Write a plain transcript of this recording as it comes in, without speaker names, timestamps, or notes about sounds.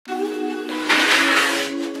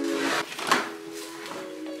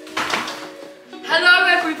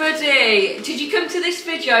Hey, did you come to this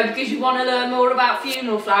video because you want to learn more about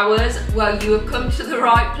funeral flowers? Well, you have come to the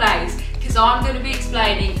right place because I'm going to be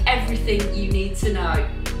explaining everything you need to know.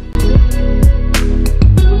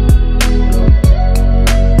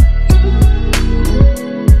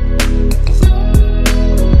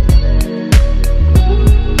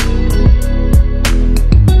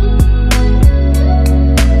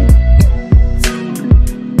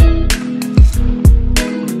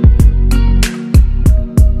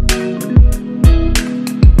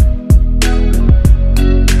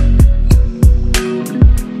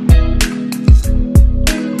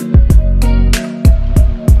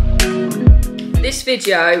 This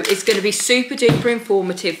video is going to be super duper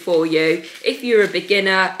informative for you if you're a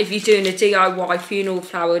beginner, if you're doing a DIY funeral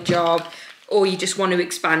flower job, or you just want to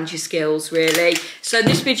expand your skills really. So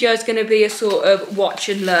this video is going to be a sort of watch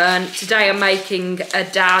and learn. Today I'm making a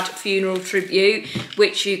dad funeral tribute,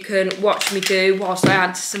 which you can watch me do whilst I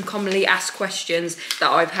answer some commonly asked questions that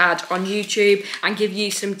I've had on YouTube and give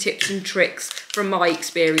you some tips and tricks from my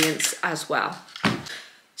experience as well.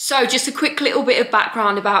 So just a quick little bit of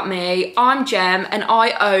background about me. I'm Jem and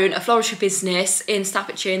I own a floristry business in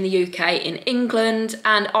Staffordshire in the UK in England,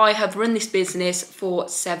 and I have run this business for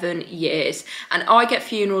 7 years and I get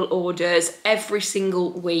funeral orders every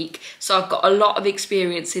single week. So I've got a lot of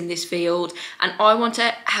experience in this field and I want to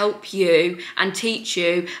help you and teach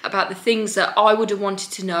you about the things that I would have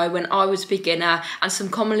wanted to know when I was a beginner and some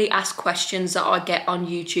commonly asked questions that I get on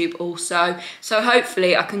YouTube also. So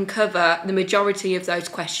hopefully I can cover the majority of those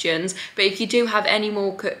questions. But if you do have any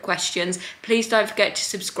more questions, please don't forget to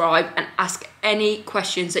subscribe and ask any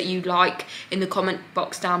questions that you like in the comment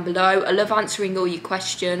box down below. I love answering all your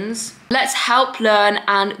questions. Let's help learn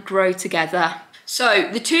and grow together. So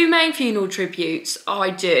the two main funeral tributes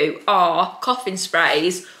I do are coffin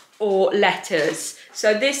sprays or letters.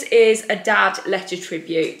 So this is a dad letter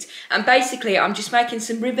tribute, and basically I'm just making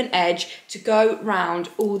some ribbon edge to go round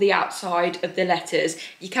all the outside of the letters.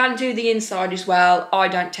 You can do the inside as well. I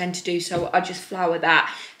don't tend to do so, I just flower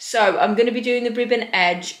that. So I'm going to be doing the ribbon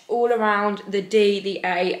edge all around the D, the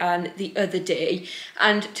A and the other D.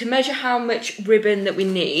 And to measure how much ribbon that we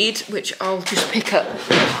need, which I'll just pick up.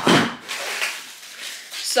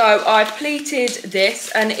 So I've pleated this,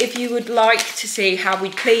 and if you would like to see how we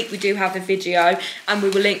pleat, we do have a video and we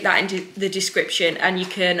will link that into the description and you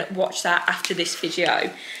can watch that after this video.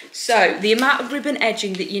 So the amount of ribbon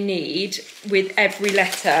edging that you need with every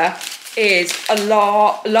letter is a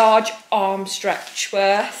large arm stretch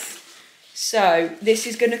worth. So this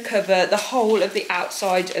is going to cover the whole of the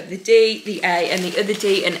outside of the D, the A and the other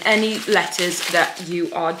D and any letters that you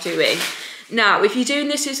are doing. Now, if you're doing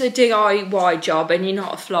this as a DIY job and you're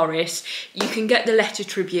not a florist, you can get the letter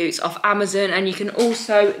tributes off Amazon, and you can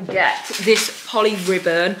also get this poly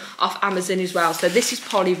ribbon off Amazon as well. So this is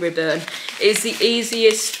poly ribbon. It's the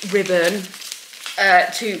easiest ribbon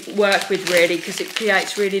to work with really, because it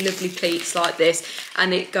creates really lovely pleats like this,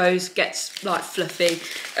 and it gets like fluffy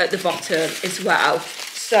at the bottom as well.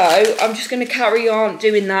 So I'm just going to carry on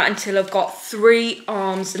doing that until I've got 3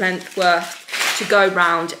 arms length worth to go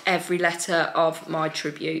round every letter of my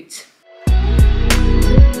tribute.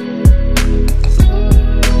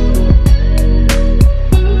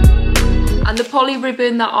 And the poly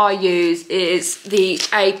ribbon that I use is the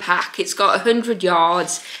A pack. It's got 100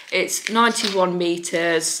 yards, it's 91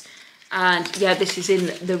 meters, and yeah, this is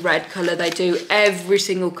in the red colour. They do every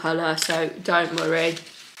single colour, so don't worry.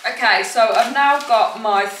 Okay, so I've now got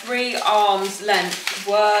my 3 arms length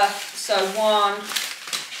worth. So 1,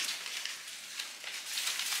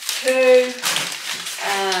 2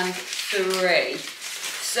 and 3.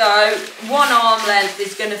 So 1 arm length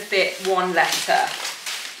is going to fit 1 letter.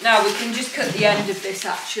 Now we can just cut the end of this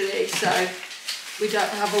actually, so we don't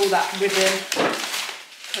have all that ribbon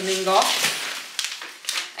coming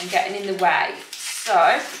off and getting in the way. So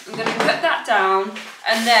I'm going to cut that down,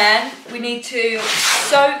 and then we need to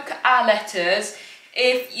soak our letters.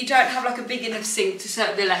 If you don't have like a big enough sink to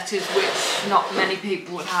soak the letters, which not many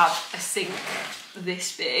people would have a sink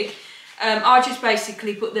this big, I just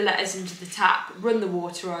basically put the letters into the tap, run the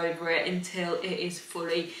water over it until it is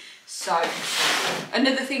fully soaked.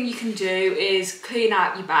 Another thing you can do is clean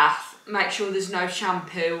out your bath, make sure there's no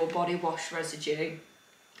shampoo or body wash residue,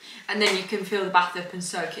 and then you can fill the bath up and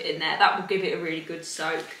soak it in there. That will give it a really good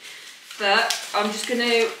soak. But I'm just going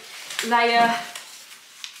to layer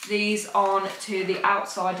these on to the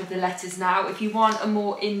outside of the letters now. If you want a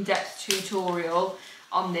more in-depth tutorial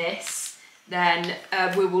on this, then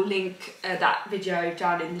we will link that video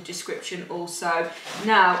down in the description also.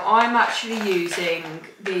 Now, I'm actually using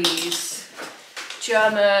these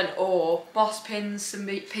German or boss pins, some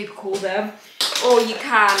people call them. or you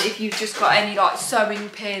can, if you've just got any like sewing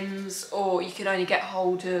pins, or you can only get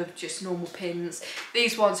hold of just normal pins.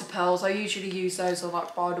 These ones are pearls. I usually use those on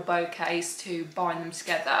like bridal bouquets to bind them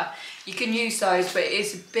together. You can use those, but it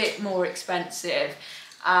is a bit more expensive,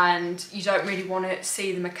 and you don't really want to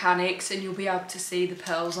see the mechanics, and you'll be able to see the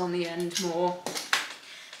pearls on the end more.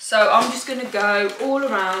 So I'm just going to go all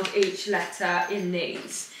around each letter in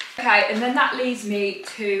these. Okay, and then that leads me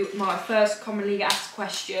to my first commonly asked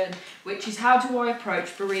question, which is how do I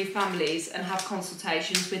approach bereaved families and have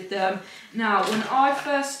consultations with them? Now, when I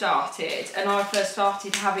first started,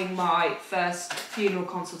 having my first funeral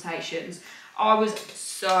consultations, I was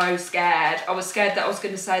so scared. I was scared that I was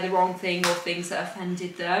going to say the wrong thing or things that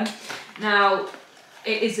offended them. Now,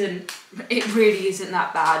 it really isn't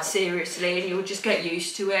that bad, seriously, and you'll just get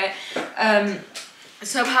used to it.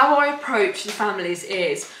 So how I approach the families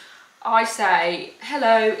is, I say,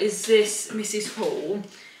 hello, is this Mrs. Hall?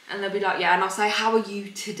 And they'll be like, yeah, and I'll say, how are you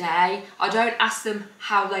today? I don't ask them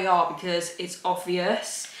how they are because it's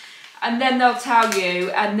obvious. And then they'll tell you,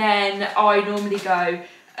 and then I normally go,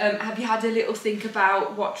 have you had a little think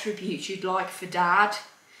about what tribute you'd like for Dad?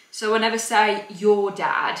 So I never say your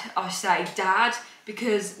dad, I say Dad,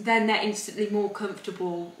 because then they're instantly more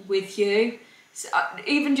comfortable with you. So,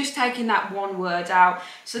 even just taking that one word out.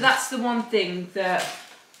 So that's the one thing that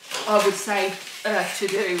I would say to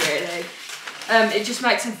do, really. It just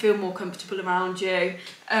makes them feel more comfortable around you.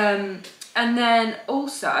 And then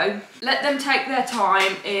also let them take their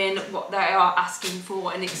time in what they are asking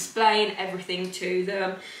for and explain everything to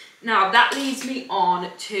them. Now that leads me on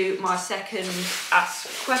to my second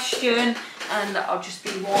asked question, and I'll just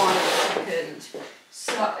be 1 second.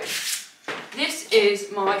 So this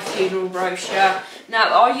is my funeral brochure.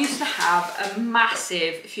 Now, I used to have a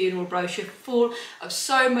massive funeral brochure full of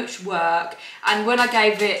so much work, and when I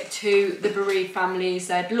gave it to the bereaved families,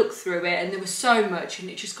 they'd look through it and there was so much and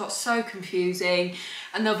it just got so confusing,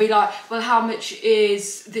 and they'll be like, well, how much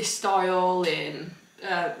is this style in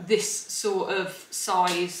this sort of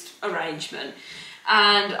sized arrangement?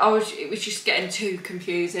 And it was just getting too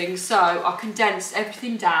confusing, so I condensed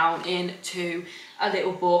everything down into a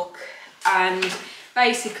little book. And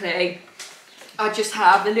basically I just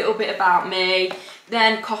have a little bit about me,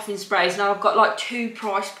 then Coffin sprays. Now I've got like 2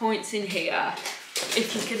 price points in here,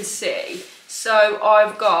 if you can see. So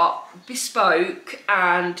I've got bespoke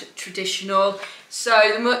and traditional.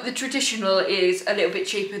 So the traditional is a little bit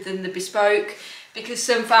cheaper than the bespoke, because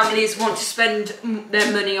some families want to spend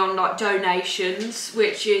their money on like donations,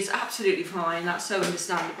 which is absolutely fine, that's so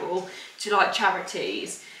understandable, to like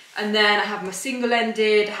charities. And then I have my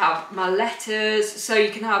single-ended, have my letters, so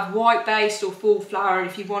you can have white-based or full flower, and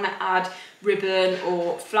if you want to add ribbon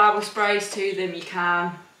or flower sprays to them, you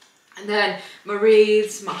can. And then my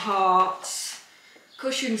wreaths, my hearts,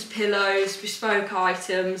 cushions, pillows, bespoke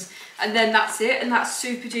items, and then that's it, and that's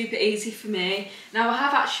super duper easy for me. Now I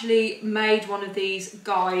have actually made one of these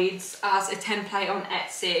guides as a template on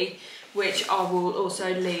Etsy, which I will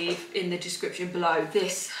also leave in the description below.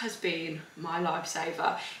 This has been my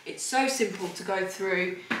lifesaver. It's so simple to go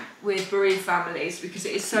through with bereaved families, because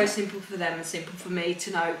it is so simple for them and simple for me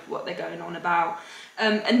to know what they're going on about.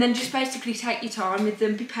 And then just basically take your time with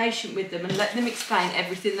them, be patient with them, and let them explain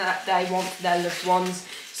everything that they want for their loved ones,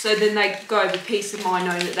 so then they go with peace of mind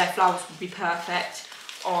knowing that their flowers will be perfect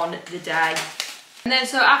on the day. And then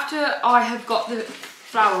so after I have got the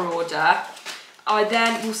flower order, I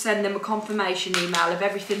then will send them a confirmation email of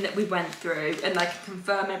everything that we went through, and they can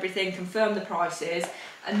confirm everything, confirm the prices,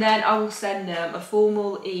 and then I will send them a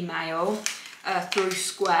formal email through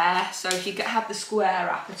Square. So if you have the Square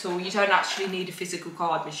app at all, you don't actually need a physical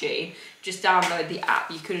card machine, just download the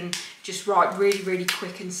app. You can just write really, really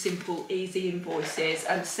quick and simple, easy invoices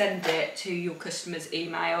and send it to your customer's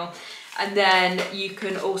email. And then you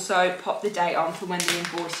can also pop the date on for when the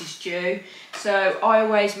invoice is due. So I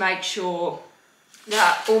always make sure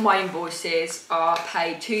that all my invoices are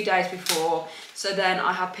paid 2 days before, so then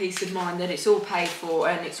I have peace of mind that it's all paid for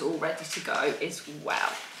and it's all ready to go as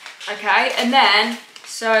well. Okay, and then,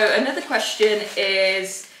 so another question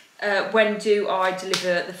is, when do I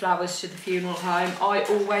deliver the flowers to the funeral home? I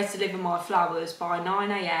always deliver my flowers by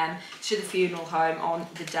 9 AM to the funeral home on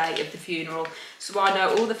the day of the funeral. So I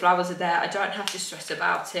know all the flowers are there, I don't have to stress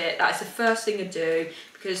about it. That is the first thing I do,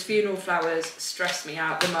 because funeral flowers stress me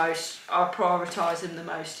out the most. I prioritise them the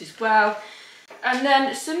most as well. And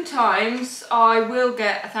then sometimes I will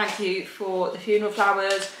get a thank you for the funeral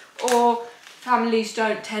flowers, or families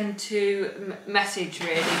don't tend to message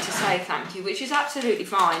really to say thank you, which is absolutely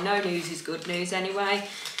fine. No news is good news anyway.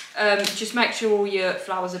 Just make sure all your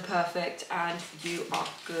flowers are perfect and you are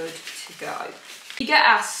good to go. You get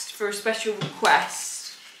asked for a special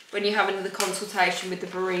request when you have another consultation with the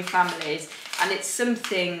bereaved families, and it's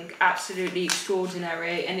something absolutely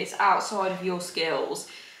extraordinary and it's outside of your skills,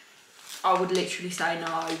 I would literally say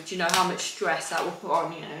no. Do you know how much stress that will put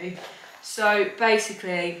on you? So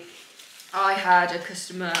basically, I had a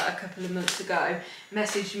customer a couple of months ago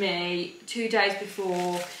message me 2 days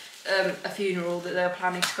before a funeral that they were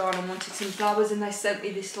planning to go on and wanted some flowers, and they sent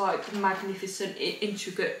me this like magnificent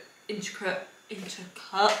intricate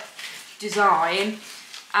design,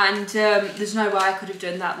 and there's no way I could have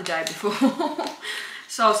done that the day before.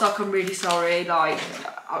 So I was like, I'm really sorry, like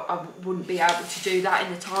I wouldn't be able to do that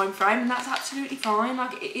in the time frame, and that's absolutely fine.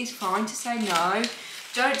 Like, it is fine to say no.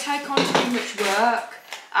 Don't take on too much work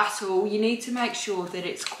at all. You need to make sure that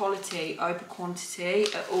it's quality over quantity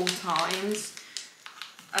at all times,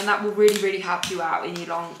 and that will really, really help you out in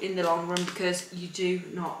the long run, because you do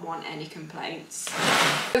not want any complaints.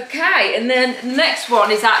 Okay, and then the next one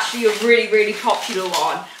is actually a really, really popular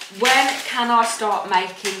one. When can I start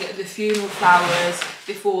making the funeral flowers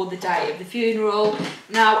before the day of the funeral?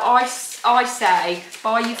 Now, I say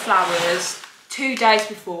buy your flowers 2 days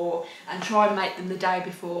before and try and make them the day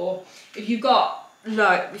before. If you've got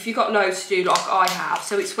loads to do like I have,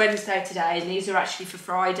 so it's Wednesday today and these are actually for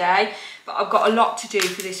Friday, but I've got a lot to do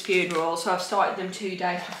for this funeral, so I've started them 2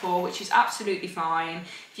 days before, which is absolutely fine.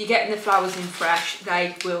 If you're getting the flowers in fresh,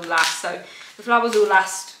 they will last. So the flowers will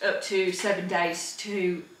last up to 7 days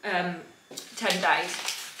to 10 days.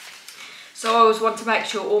 So I always want to make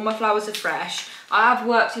sure all my flowers are fresh. I have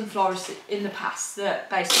worked in florists in the past that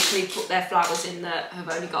basically put their flowers in that have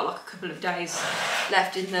only got like a couple of days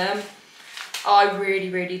left in them. I really,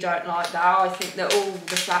 really don't like that. I think that all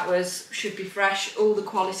the flowers should be fresh, all the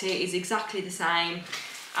quality is exactly the same,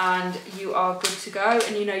 and you are good to go,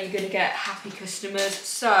 and you know you're going to get happy customers.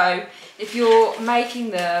 So if you're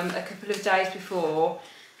making them a couple of days before,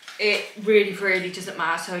 it really, really doesn't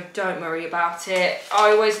matter, so don't worry about it.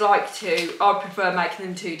 I prefer making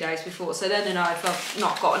them 2 days before, so then I know if I've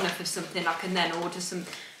not got enough of something, I can then order some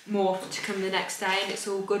more to come the next day, and it's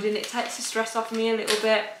all good, and it takes the stress off me a little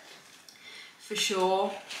bit, for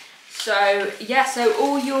sure. So yeah, so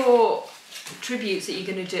all your tributes that you're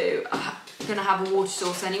going to do are going to have a water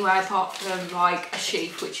source anyway, apart from like a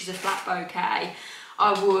sheaf, which is a flat bouquet.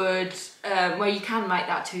 I would, where you can make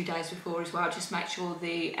that 2 days before as well, just make sure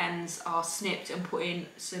the ends are snipped and put in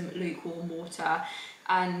some lukewarm water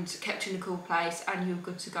and kept in a cool place, and you're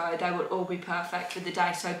good to go. They will all be perfect for the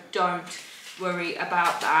day, so don't worry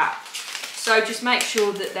about that. So just make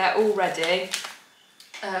sure that they're all ready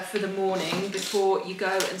for the morning before you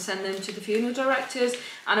go and send them to the funeral directors,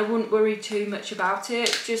 and I wouldn't worry too much about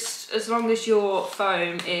it. Just as long as your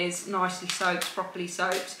foam is nicely soaked, properly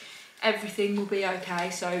soaked, everything will be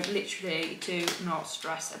okay. So literally do not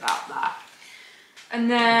stress about that. And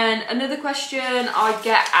then another question I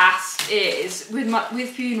get asked is, with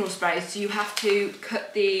funeral sprays, do you have to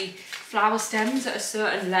cut the flower stems at a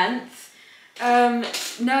certain length?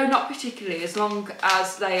 No, not particularly, as long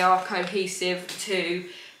as they are cohesive to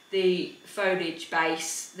the foliage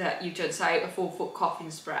base that you've done, say a 4-foot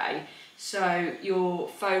coffin spray. So your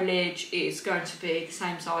foliage is going to be the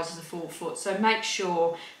same size as a 4-foot. So make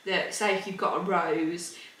sure that, say if you've got a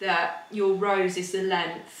rose, that your rose is the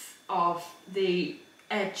length of the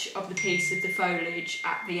edge of the piece of the foliage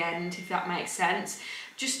at the end, if that makes sense.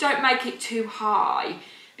 Just don't make it too high,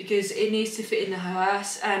 because it needs to fit in the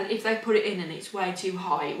hearse, and if they put it in and it's way too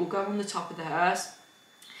high, it will go on the top of the hearse.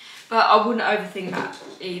 But I wouldn't overthink that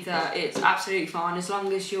either. It's absolutely fine as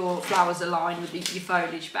long as your flowers align with your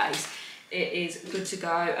foliage base. It is good to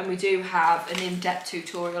go, and we do have an in-depth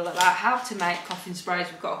tutorial about how to make coffin sprays.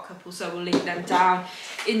 We've got a couple, so we'll link them down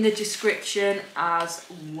in the description as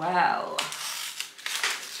well.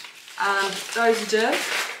 And those are done.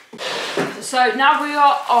 So now we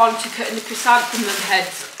are on to cutting the chrysanthemum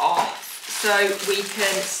heads off, so we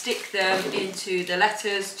can stick them into the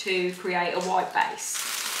letters to create a white base.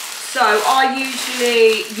 So I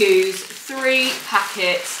usually use 3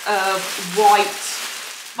 packets of white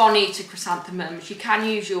Bonita chrysanthemums. You can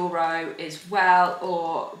use Euro as well,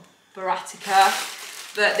 or Baratica,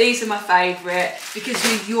 but these are my favourite because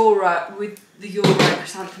with the Euro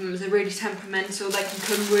chrysanthemums, they're really temperamental. They can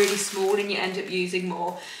come really small and you end up using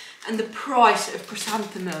more. And the price of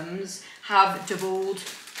chrysanthemums have doubled,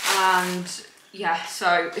 and yeah,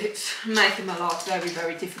 so it's making my life very,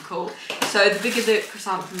 very difficult. So the bigger the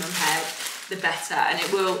chrysanthemum head, the better, and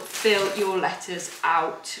it will fill your letters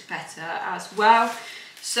out better as well.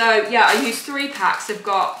 So yeah, I use 3 packs. I've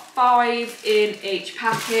got 5 in each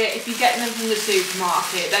packet. If you get them from the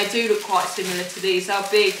supermarket, they do look quite similar to these. They'll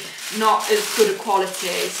be not as good a quality.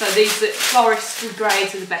 So these florist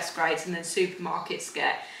grades are the best grades, and then supermarkets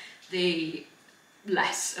get the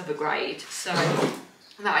less of a grade. So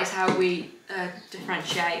that is how we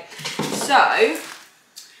differentiate. So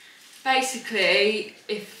basically,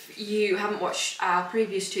 if you haven't watched our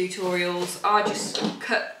previous tutorials, I just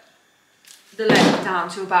cut the length down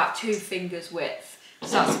to about 2 fingers width.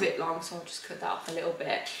 So that's a bit long, so I'll just cut that off a little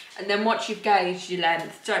bit. And then once you've gauged your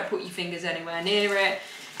length, don't put your fingers anywhere near it,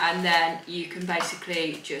 and then you can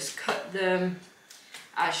basically just cut them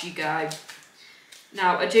as you go.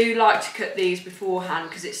 Now, I do like to cut these beforehand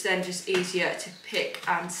because it's then just easier to pick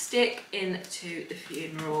and stick into the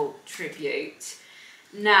funeral tribute.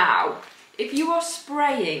 Now, if you are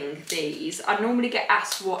spraying these, I normally get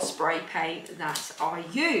asked what spray paint that I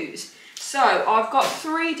use. So I've got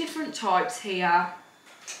 3 different types here.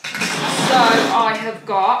 So I have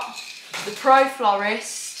got the Pro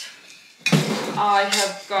Florist, I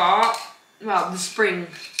have got, well, the Spring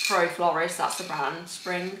Pro Florist, that's the brand,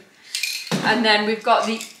 Spring. And then we've got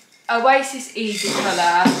the Oasis Easy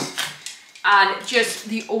Colour and just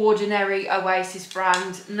the ordinary Oasis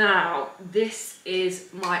brand. Now, this is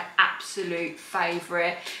my absolute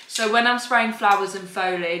favourite. So when I'm spraying flowers and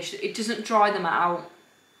foliage, it doesn't dry them out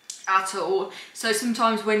at all. So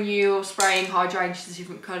sometimes when you're spraying hydrangeas a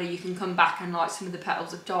different colour, you can come back and like some of the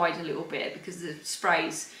petals have died a little bit because the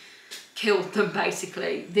sprays killed them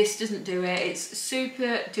basically. This doesn't do it. It's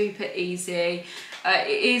super duper easy. It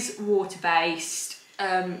is water based,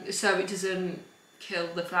 so it doesn't kill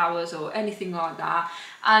the flowers or anything like that,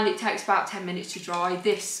 and it takes about 10 minutes to dry.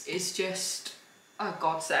 This is just a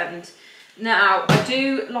godsend. Now, I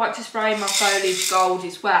do like to spray my foliage gold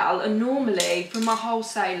as well, and normally from my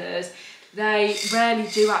wholesalers, they rarely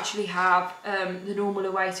do actually have the normal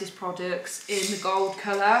Oasis products in the gold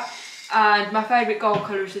colour, and my favourite gold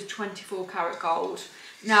colour is the 24 karat gold.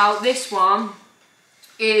 Now, this one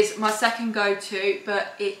is my second go-to,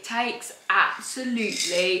 but it takes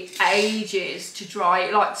absolutely ages to dry.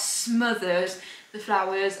 It like smothers the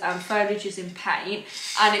flowers and foliages in paint,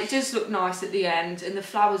 and it does look nice at the end, and the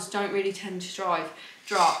flowers don't really tend to die,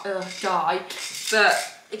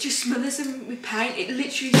 but it just smothers them with paint. It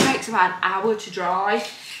literally takes about an hour to dry.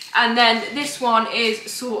 And then this one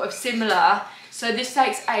is sort of similar, so this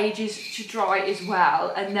takes ages to dry as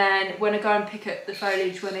well, and then when I go and pick up the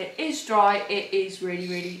foliage when it is dry, it is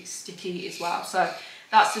really sticky as well. So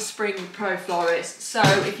that's the Spring Pro Florist. So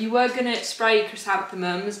if you were going to spray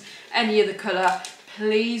chrysanthemums, any other colour,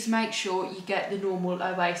 please make sure you get the normal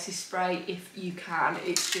Oasis spray if you can.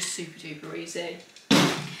 It's just super duper easy.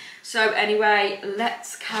 So anyway,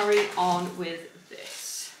 let's carry on with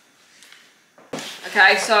this.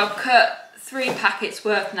 Okay, so I've cut 3 packets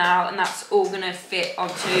worth now, and that's all going to fit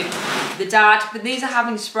onto the dad, but these are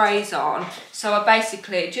having sprays on, so I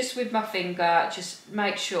basically just with my finger just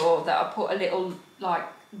make sure that I put a little like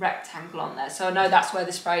rectangle on there, so I know that's where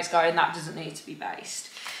the spray's going. That doesn't need to be based.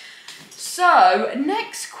 So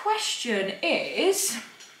next question is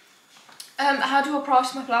how do I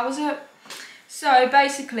price my flowers up? So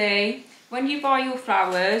basically, when you buy your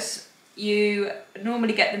flowers, you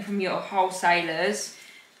normally get them from your wholesalers,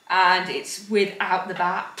 and it's without the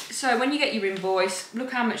VAT. So when you get your invoice,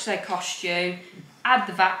 look how much they cost you, add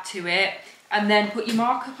the VAT to it, and then put your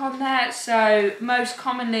markup on there. So most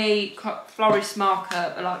commonly, florist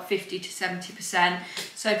markup are like 50 to 70%.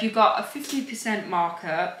 So if you've got a 50%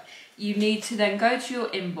 markup, you need to then go to your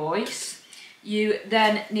invoice. You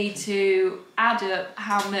then need to add up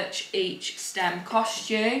how much each stem cost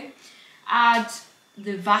you, add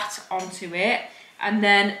the VAT onto it, and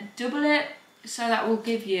then double it. So that will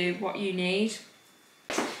give you what you need.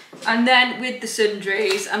 And then with the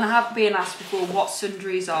sundries, and I have been asked before what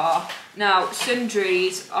sundries are. Now,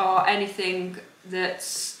 sundries are anything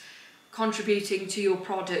that's contributing to your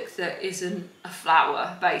product that isn't a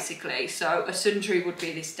flower, basically. So a sundry would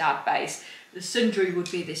be this dad base, the sundry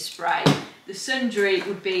would be this spray, the sundry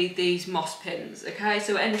would be these moss pins, okay?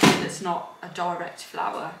 So anything that's not a direct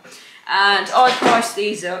flower. And I price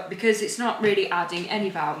these up because it's not really adding any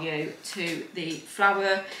value to the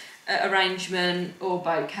flower arrangement or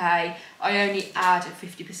bouquet. I only add a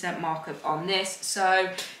 50% markup on this. So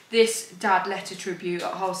this dad letter tribute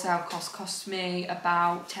at wholesale costs me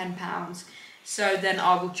about £10. So then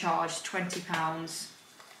I will charge £20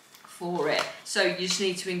 for it. So you just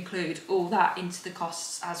need to include all that into the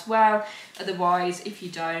costs as well. Otherwise, if you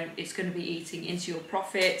don't, it's going to be eating into your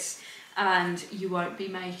profits, and you won't be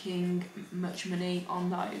making much money on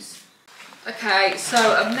those. Okay, so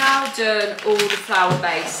I've now done all the flower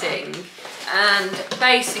basing, and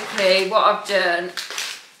basically what I've done,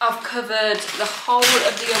 I've covered the whole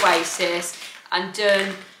of the oasis and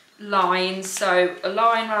done lines, so a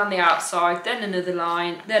line around the outside, then another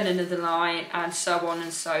line, and so on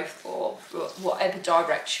and so forth, whatever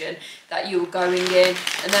direction that you're going in.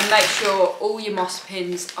 And then make sure all your moss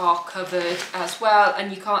pins are covered as well,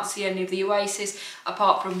 and you can't see any of the oasis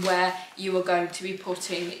apart from where you are going to be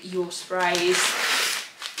putting your sprays.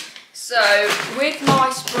 So with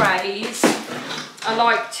my sprays, I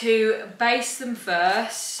like to base them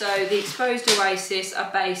first. So the exposed oasis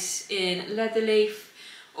I base in leatherleaf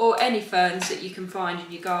or any ferns that you can find in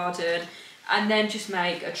your garden, and then just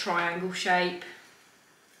make a triangle shape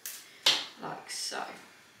like so.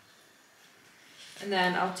 And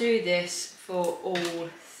then I'll do this for all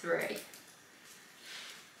three.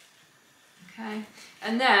 Okay,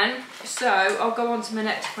 and then so I'll go on to my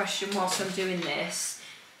next question whilst I'm doing this.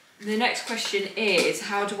 The next question is,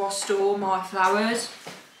 how do I store my flowers?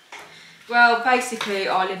 Well, basically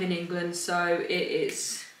I live in England, so it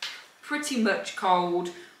is pretty much cold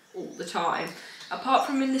all the time. Apart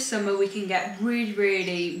from in the summer, we can get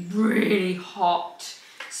really hot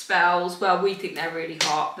spells. Well, we think they're really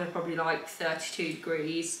hot. They're probably like 32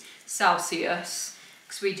 degrees Celsius,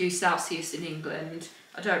 because we do Celsius in England.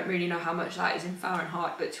 I don't really know how much that is in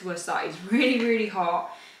Fahrenheit, but to us that is really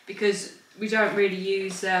hot, because we don't really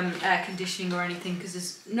use air conditioning or anything, because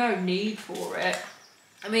there's no need for it.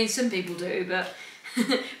 I mean, some people do, but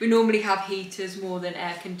we normally have heaters more than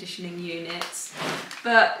air conditioning units.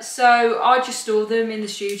 But so I just store them in the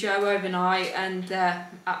studio overnight, and they're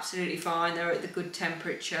absolutely fine. They're at the good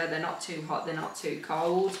temperature. They're not too hot, they're not too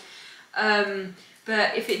cold.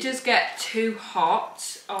 But if it does get too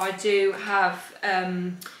hot, I do have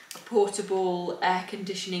a portable air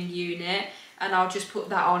conditioning unit, and I'll just put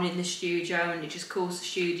that on in the studio, and it just cools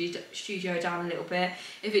the studio down a little bit.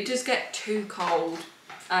 If it does get too cold,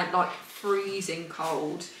 like freezing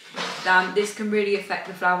cold, then this can really affect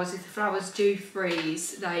the flowers. If the flowers do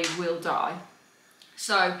freeze, they will die.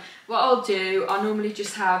 So what I'll do, I normally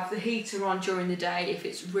just have the heater on during the day if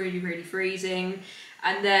it's really freezing,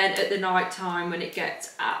 and then at the night time when it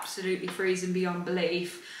gets absolutely freezing beyond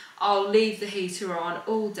belief, I'll leave the heater on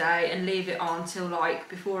all day and leave it on till like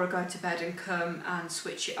before I go to bed, and come and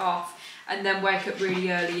switch it off, and then wake up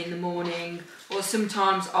really early in the morning, or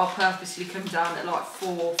sometimes I'll purposely come down at like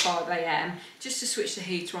 4 or 5 AM just to switch the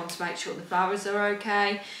heater on to make sure the flowers are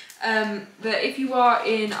okay. But if you are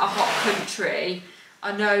in a hot country,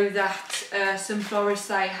 I know that some florists,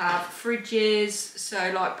 they have fridges,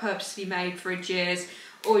 so like purposely made fridges,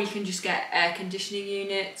 or you can just get air conditioning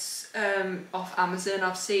units off Amazon.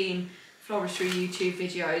 I've seen floristry YouTube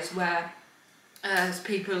videos where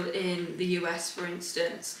people in the US, for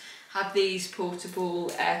instance, have these portable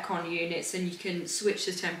aircon units, and you can switch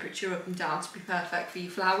the temperature up and down to be perfect for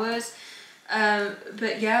your flowers.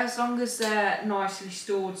 But yeah, as long as they're nicely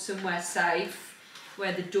stored somewhere safe,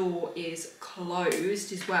 where the door is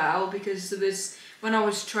closed as well, because there was, when I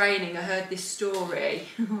was training, I heard this story,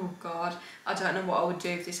 oh God, I don't know what I would do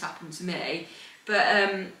if this happened to me, but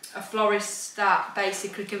a florist that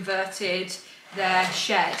basically converted their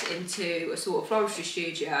shed into a sort of floristry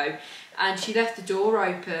studio, and she left the door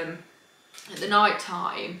open at the night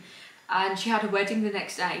time, and she had a wedding the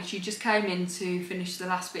next day. She just came in to finish the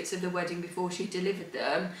last bits of the wedding before she delivered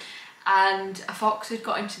them, and a fox had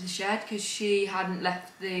got into the shed because she hadn't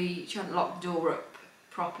locked the door up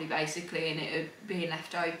properly basically, and it had been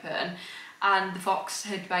left open, and the fox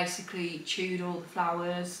had basically chewed all the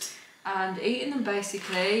flowers and eaten them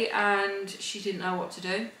basically, and she didn't know what to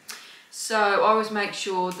do. So I always make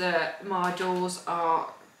sure that my doors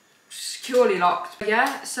are securely locked.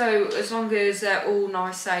 Yeah, so as long as they're all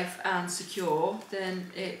nice, safe and secure,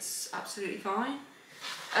 then it's absolutely fine.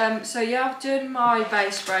 So yeah, I've done my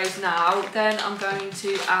base sprays now, then I'm going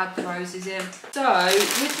to add the roses in. So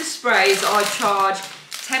with the sprays, I charge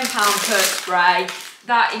 £10 per spray.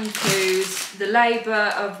 That includes the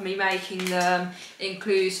labour of me making them,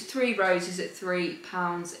 includes 3 roses at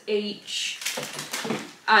 £3 each,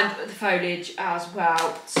 and the foliage as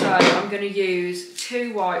well. So I'm going to use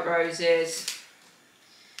 2 white roses.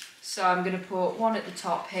 So I'm going to put one at the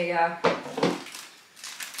top here.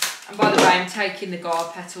 And by the way, I'm taking the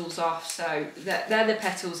guard petals off, so they're the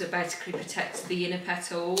petals that basically protect the inner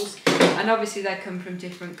petals. And obviously they come from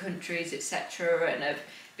different countries, etc., and have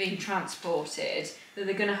been transported.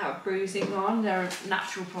 They're going to have bruising on, they're a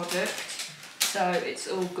natural product, so it's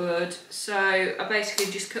all good. So I basically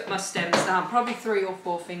just cut my stems down, probably 3 or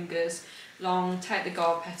 4 fingers long, take the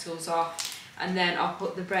guard petals off, and then I'll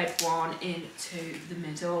put the red one into the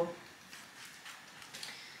middle.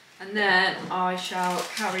 And then I shall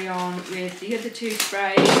carry on with the other 2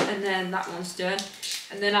 sprays, and then that one's done.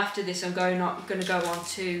 And then after this I'm going to go on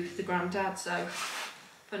to the Grandad, so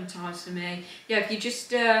fun times for me. Yeah, if you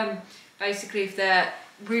just, basically if they're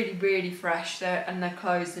really fresh and they're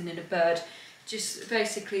closed and in a bud, just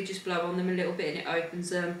basically just blow on them a little bit and it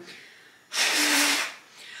opens them.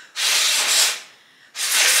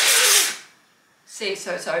 See,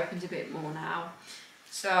 so it's opened a bit more now.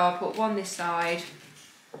 So I'll put one this side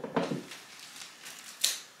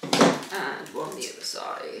and one the other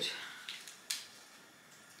side.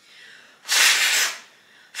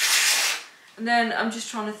 And then I'm just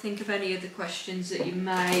trying to think of any other questions that you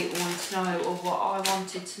may want to know or what I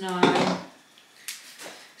wanted to know.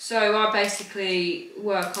 So I basically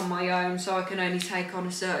work on my own, so I can only take on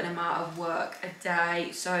a certain amount of work a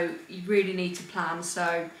day, so you really need to plan.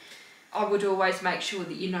 So I would always make sure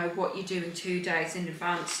that you know what you're doing 2 days in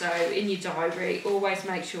advance. So in your diary, always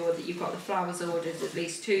make sure that you've got the flowers ordered at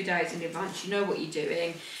least 2 days in advance. You know what you're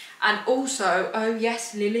doing. And also, oh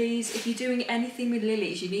yes, lilies. If you're doing anything with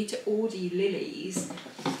lilies, you need to order your lilies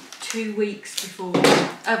 2 weeks before.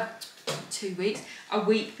 2 weeks, a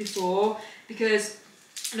week before, because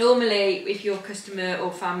normally if your customer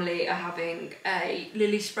or family are having a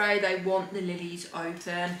lily spray, they want the lilies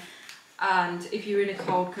open. And if you're in a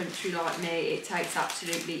cold country like me, it takes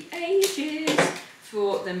absolutely ages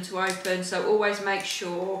for them to open. So always make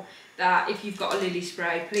sure that if you've got a lily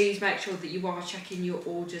spray, please make sure that you are checking your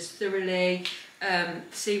orders thoroughly.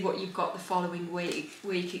 See what you've got the following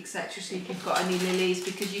week, etc. See if you've got any lilies,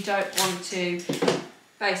 because you don't want to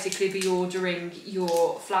basically be ordering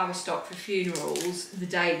your flower stock for funerals the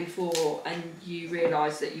day before and you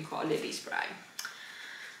realise that you've got a lily spray.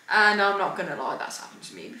 And I'm not gonna lie, that's happened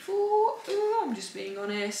to me before. I'm just being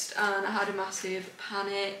honest. And I had a massive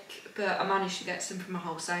panic, but I managed to get some from my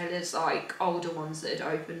wholesalers, like older ones that had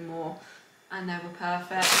opened more, and they were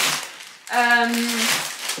perfect.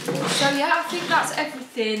 So yeah, I think that's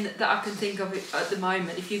everything that I can think of at the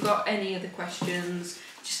moment. If you've got any other questions,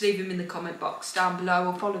 just leave them in the comment box down below,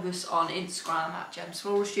 or follow us on Instagram at Gem's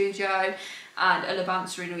Floral Studio, and I love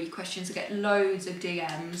answering all your questions. I get loads of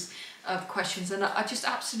DMs of questions, and I just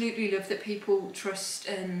absolutely love that people trust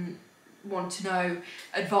and want to know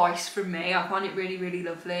advice from me. I find it really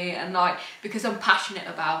lovely, and like, because I'm passionate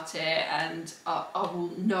about it, and I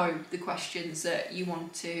will know the questions that you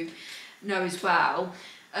want to know as well.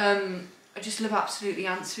 I just love absolutely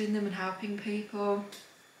answering them and helping people,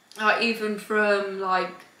 even from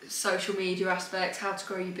like social media aspects, how to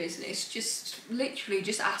grow your business. Just literally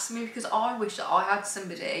just ask me, because I wish that I had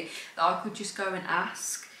somebody that I could just go and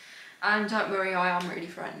ask. And don't worry, I am really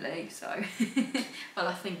friendly, so well,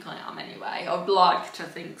 I think I am anyway. I'd like to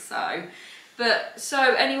think so. But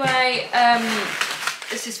so anyway,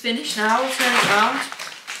 this is finished now. I'll turn it around.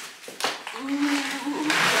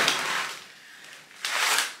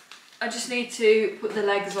 I just need to put the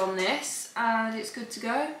legs on this and it's good to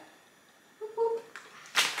go.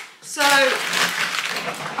 So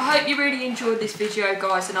I hope you really enjoyed this video,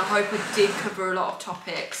 guys, and I hope I did cover a lot of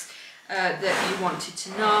topics that you wanted to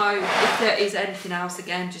know. If there is anything else,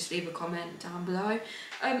 again, just leave a comment down below,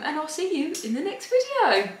 and I'll see you in the next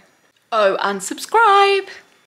video. Oh, and subscribe.